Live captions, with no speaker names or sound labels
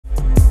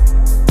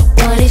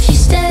if you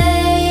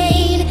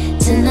stayed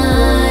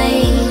tonight.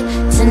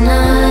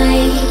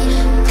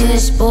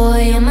 'Cause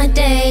boy, you're my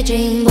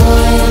daydream, boy,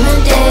 you're my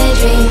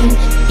daydream,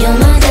 you're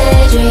my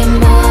daydream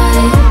boy.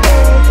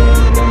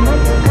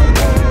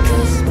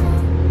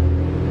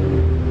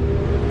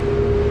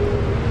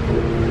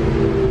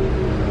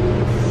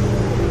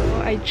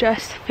 I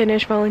just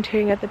finished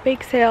volunteering at the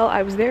bake sale.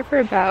 I was there for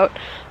about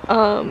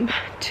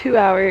 2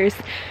 hours,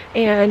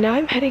 and now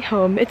I'm heading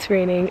home. It's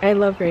raining. I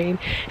love rain,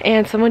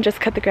 and someone just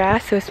cut the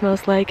grass, so it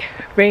smells like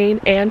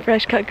rain and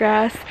fresh cut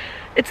grass.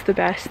 It's the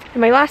best. In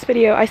my last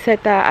video, I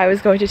said that I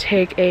was going to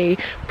take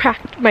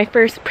my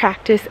first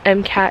practice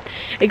Mcat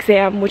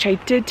exam, which I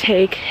did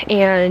take,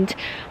 and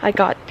I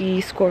got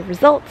the score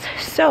results.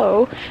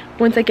 So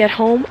once I get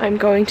home, I'm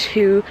going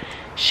to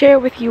share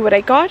with you what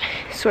I got,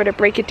 sort of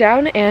break it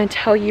down, and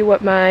tell you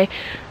what my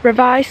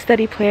revised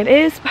study plan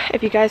is.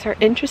 If you guys are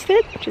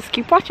interested, just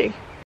keep watching.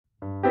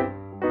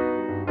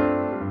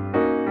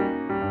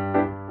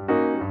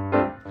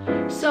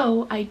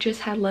 So I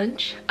just had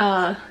lunch.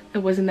 It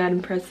wasn't that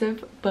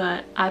impressive,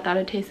 but I thought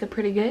it tasted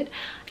pretty good.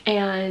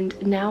 And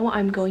now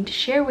I'm going to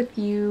share with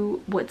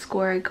you what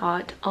score I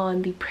got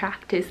on the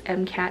practice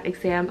Mcat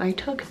exam I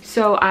took.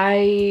 So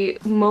I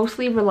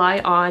mostly rely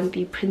on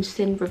the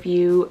Princeton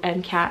Review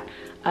Mcat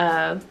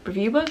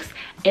review books,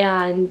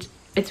 and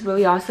it's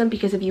really awesome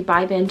because if you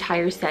buy the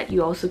entire set,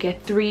 you also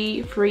get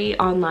 3 free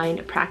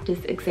online practice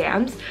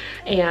exams,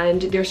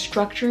 and they're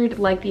structured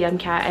like the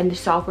Mcat, and the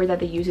software that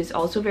they use is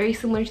also very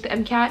similar to the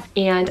Mcat.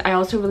 And I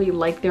also really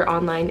like their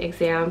online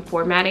exam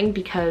formatting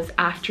because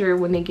after,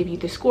 when they give you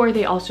the score,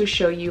 they also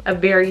show you a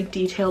very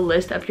detailed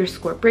list of your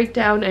score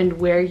breakdown and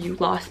where you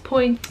lost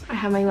points. I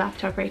have my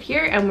laptop right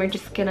here, and we're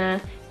just gonna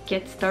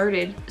get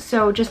started.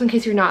 So just in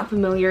case you're not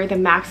familiar, the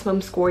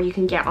maximum score you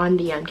can get on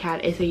the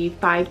Mcat is a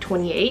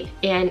 528,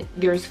 and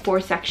there's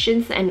 4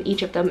 sections, and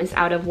each of them is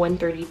out of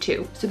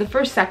 132. So the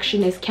first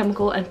section is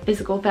chemical and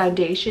physical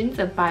foundations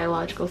of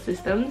biological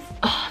systems.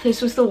 Oh, this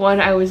was the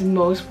one I was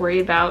most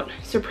worried about.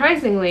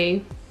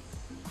 Surprisingly,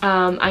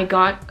 I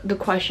got the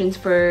questions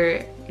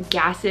for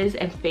gases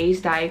and phase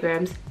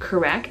diagrams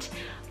correct,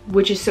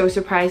 which is so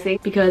surprising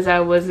because I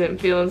wasn't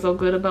feeling so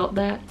good about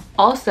that.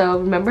 Also,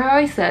 remember how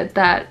I said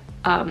that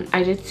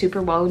I did super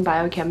well in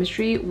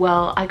biochemistry?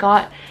 Well, I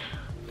got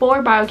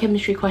 4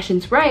 biochemistry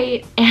questions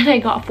right and I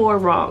got 4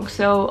 wrong,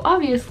 so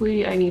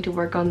obviously I need to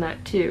work on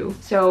that too.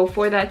 So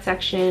for that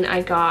section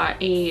I got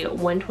a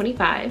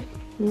 125.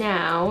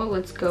 Now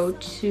let's go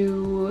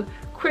to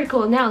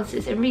critical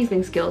analysis and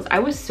reasoning skills. I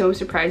was so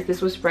surprised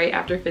this was right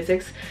after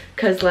physics,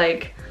 because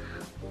like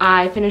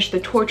I finished the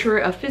torture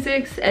of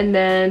physics and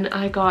then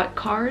I got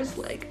cars.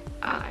 Like,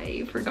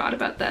 I forgot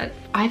about that.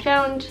 I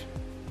found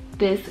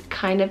this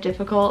kind of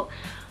difficult,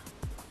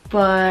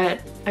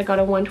 but I got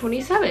a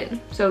 127,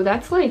 so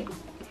that's like,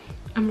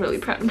 I'm really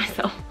proud of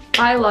myself.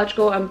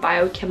 Biological and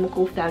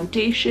biochemical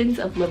foundations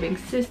of living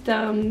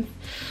systems.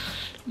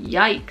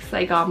 Yikes,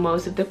 I got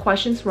most of the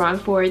questions wrong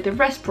for the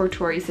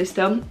respiratory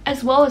system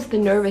as well as the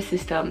nervous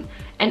system,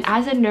 and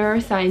as a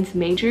neuroscience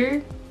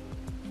major,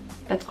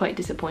 that's quite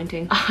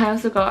disappointing. I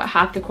also got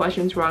half the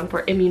questions wrong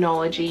for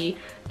immunology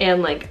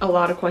and like a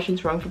lot of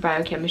questions wrong for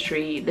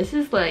biochemistry. This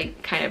is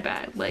like kind of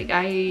bad. Like,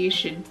 I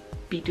should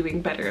be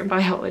doing better in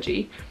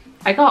biology.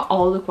 I got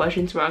all the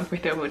questions wrong for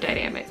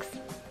thermodynamics.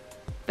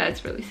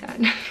 That's really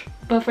sad.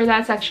 But for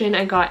that section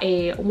I got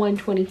a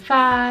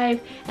 125.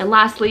 And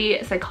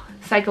lastly,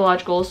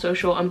 psychological,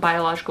 social, and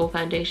biological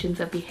foundations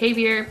of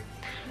behavior.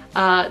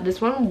 This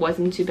one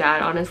wasn't too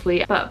bad,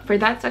 honestly, but for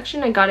that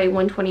section I got a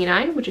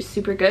 129, which is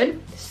super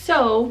good.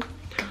 So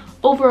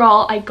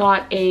overall I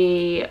got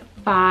a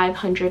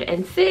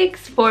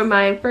 506 for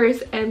my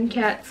first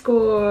Mcat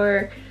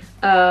score.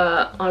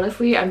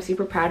 Honestly, I'm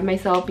super proud of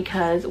myself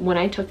because when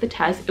I took the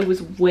test, it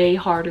was way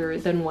harder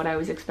than what I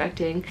was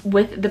expecting.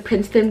 With the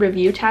Princeton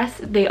review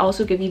test, they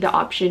also give you the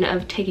option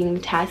of taking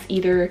the test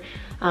either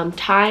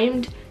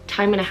timed,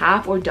 time and a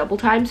half, or double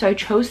time. So I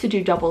chose to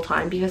do double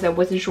time because I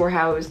wasn't sure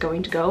how it was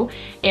going to go,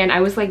 and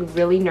I was like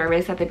really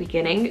nervous at the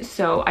beginning,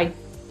 so I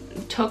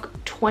took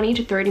 20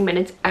 to 30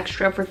 minutes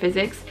extra for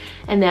physics,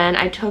 and then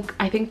I took,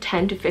 I think,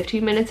 10 to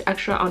 15 minutes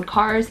extra on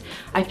cars.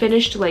 I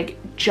finished like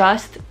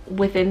just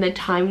within the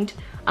timed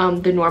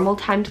the normal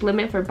timed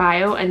limit for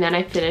bio, and then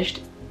I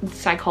finished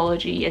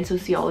psychology and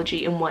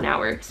sociology in 1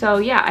 hour. So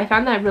yeah, I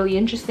found that really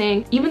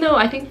interesting. Even though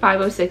I think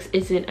 506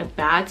 isn't a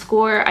bad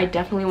score, I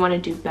definitely want to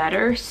do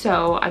better,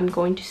 so I'm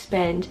going to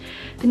spend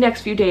the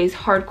next few days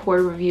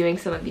hardcore reviewing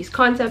some of these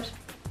concepts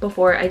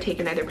before I take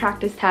another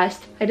practice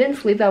test. I didn't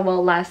sleep that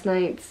well last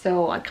night,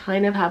 so I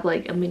kind of have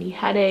like a mini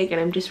headache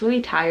and I'm just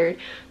really tired,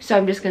 so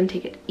I'm just gonna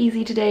take it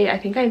easy today. I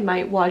think I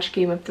might watch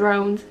Game of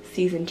Thrones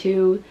season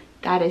 2.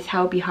 That is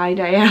how behind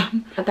I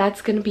am.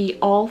 That's gonna be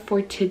all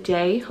for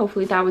today.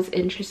 Hopefully that was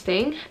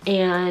interesting,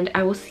 and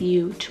I will see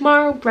you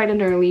tomorrow bright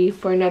and early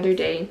for another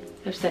day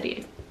of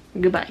studying.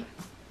 Goodbye.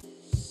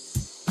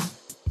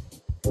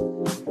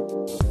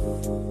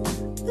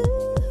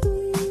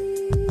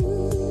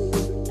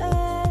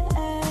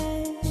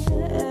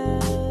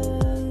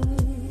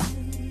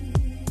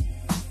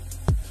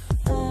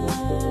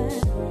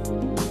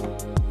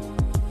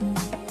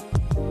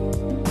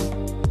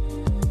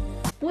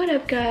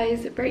 up,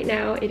 guys? Right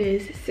now it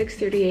is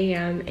 6:30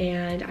 a.m.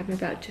 and I'm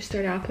about to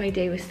start off my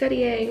day with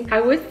studying.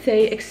 I would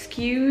say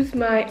excuse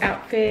my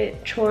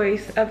outfit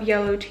choice of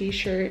yellow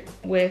t-shirt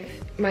with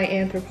my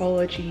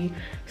anthropology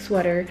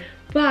sweater,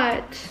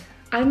 but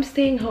I'm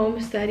staying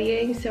home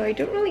studying, so I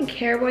don't really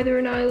care whether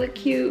or not I look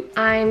cute.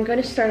 I'm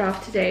going to start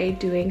off today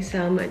doing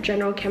some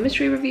general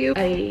chemistry review,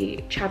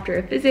 a chapter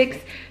of physics,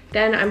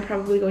 then I'm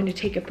probably going to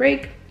take a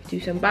break, do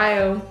some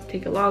bio,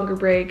 take a longer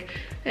break,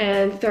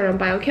 and start on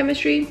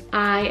biochemistry.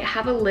 I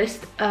have a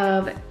list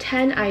of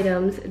 10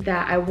 items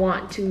that I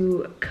want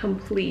to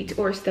complete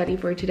or study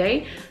for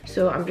today.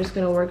 So I'm just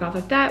gonna work off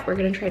of that. We're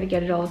gonna try to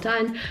get it all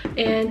done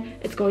and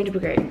it's going to be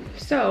great.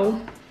 So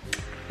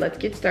let's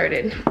get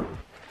started.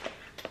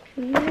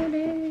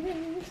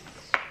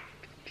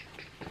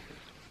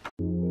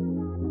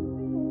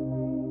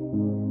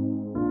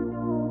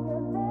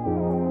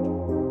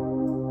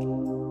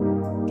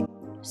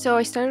 So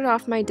I started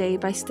off my day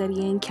by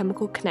studying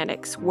chemical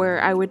kinetics,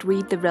 where I would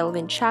read the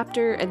relevant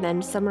chapter and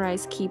then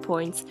summarize key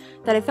points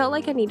that I felt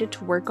like I needed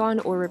to work on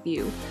or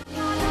review.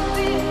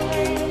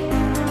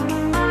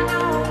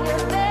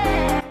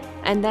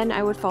 And then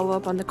I would follow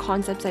up on the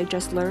concepts I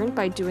just learned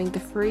by doing the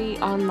free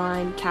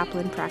online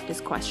Kaplan practice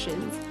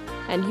questions.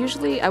 And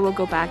usually I will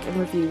go back and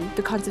review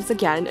the concepts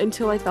again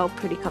until I felt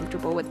pretty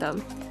comfortable with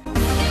them.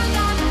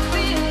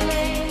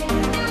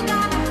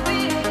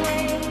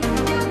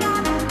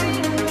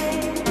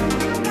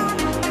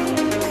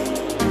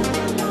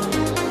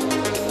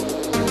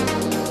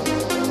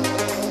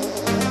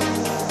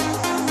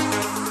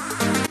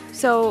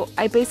 So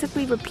I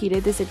basically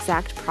repeated this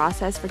exact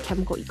process for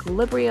chemical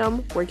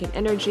equilibrium, working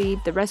energy,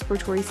 the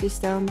respiratory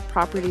system,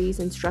 properties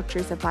and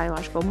structures of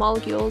biological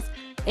molecules,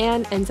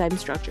 and enzyme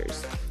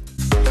structures.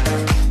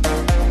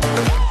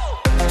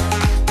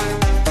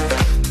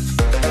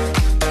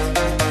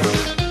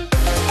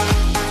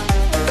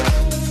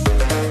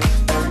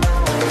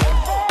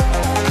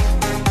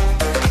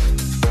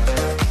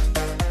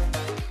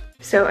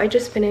 So I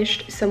just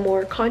finished some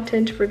more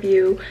content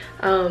review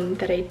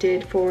that I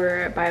did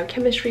for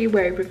biochemistry,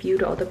 where I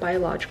reviewed all the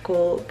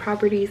biological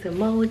properties of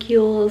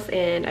molecules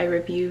and I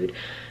reviewed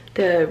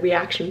the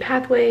reaction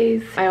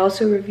pathways. I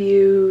also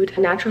reviewed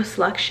natural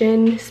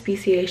selection,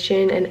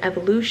 speciation, and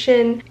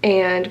evolution.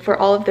 And for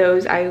all of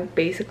those, I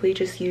basically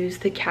just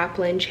used the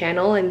Kaplan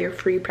channel and their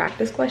free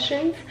practice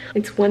questions.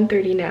 It's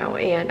 1:30 now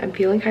and I'm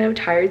feeling kind of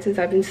tired since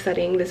I've been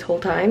studying this whole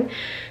time.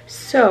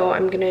 So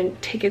I'm gonna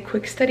take a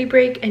quick study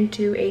break and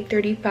do a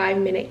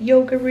 35-minute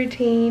yoga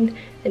routine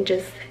and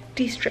just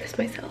de-stress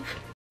myself.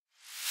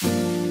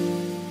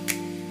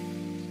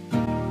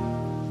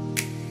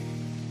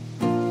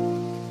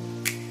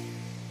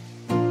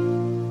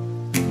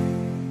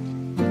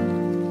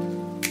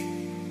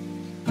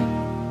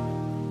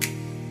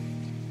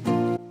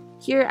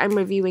 Here I'm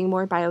reviewing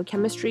more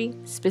biochemistry,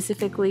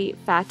 specifically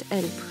fat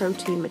and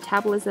protein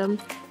metabolism,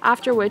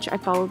 after which I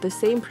followed the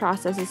same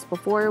process as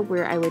before,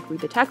 where I would read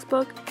the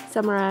textbook,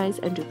 summarize,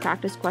 and do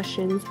practice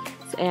questions,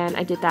 and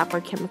I did that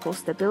for chemical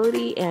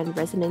stability and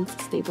resonance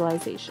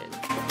stabilization.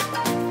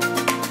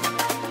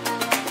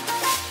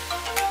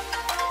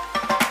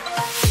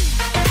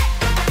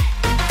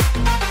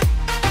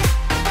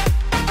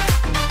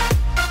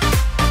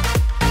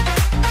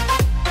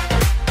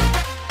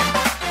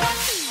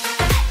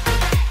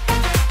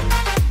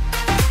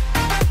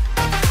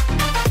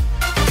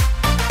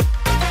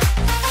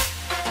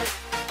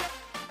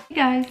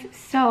 Guys,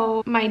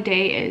 so my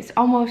day is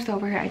almost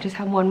over. I just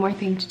have one more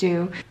thing to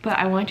do, but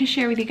I want to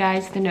share with you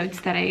guys the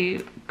notes that I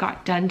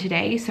got done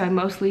today. So I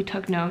mostly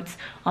took notes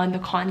on the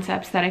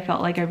concepts that I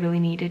felt like I really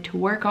needed to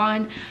work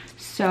on.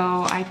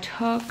 So I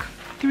took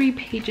 3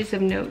 pages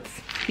of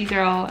notes. These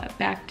are all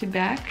back to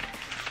back.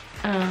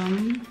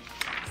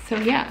 So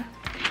yeah,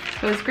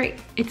 it was great.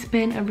 It's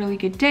been a really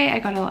good day. I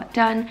got a lot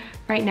done.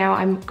 Right now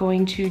I'm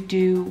going to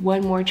do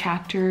one more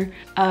chapter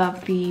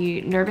of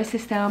the nervous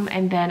system,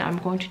 and then I'm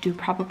going to do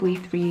probably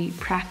 3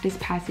 practice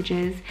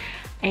passages,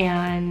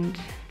 and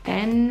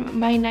then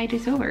my night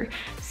is over.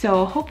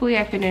 So hopefully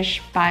I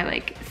finish by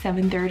like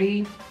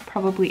 7:30,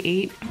 probably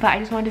 8. But I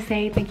just wanted to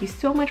say thank you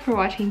so much for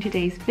watching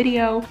today's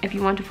video. If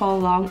you want to follow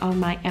along on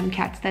my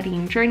Mcat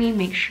studying journey,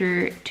 make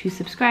sure to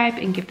subscribe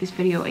and give this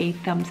video a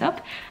thumbs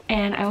up,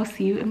 and I will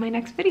see you in my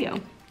next video.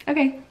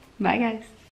 Okay, bye guys.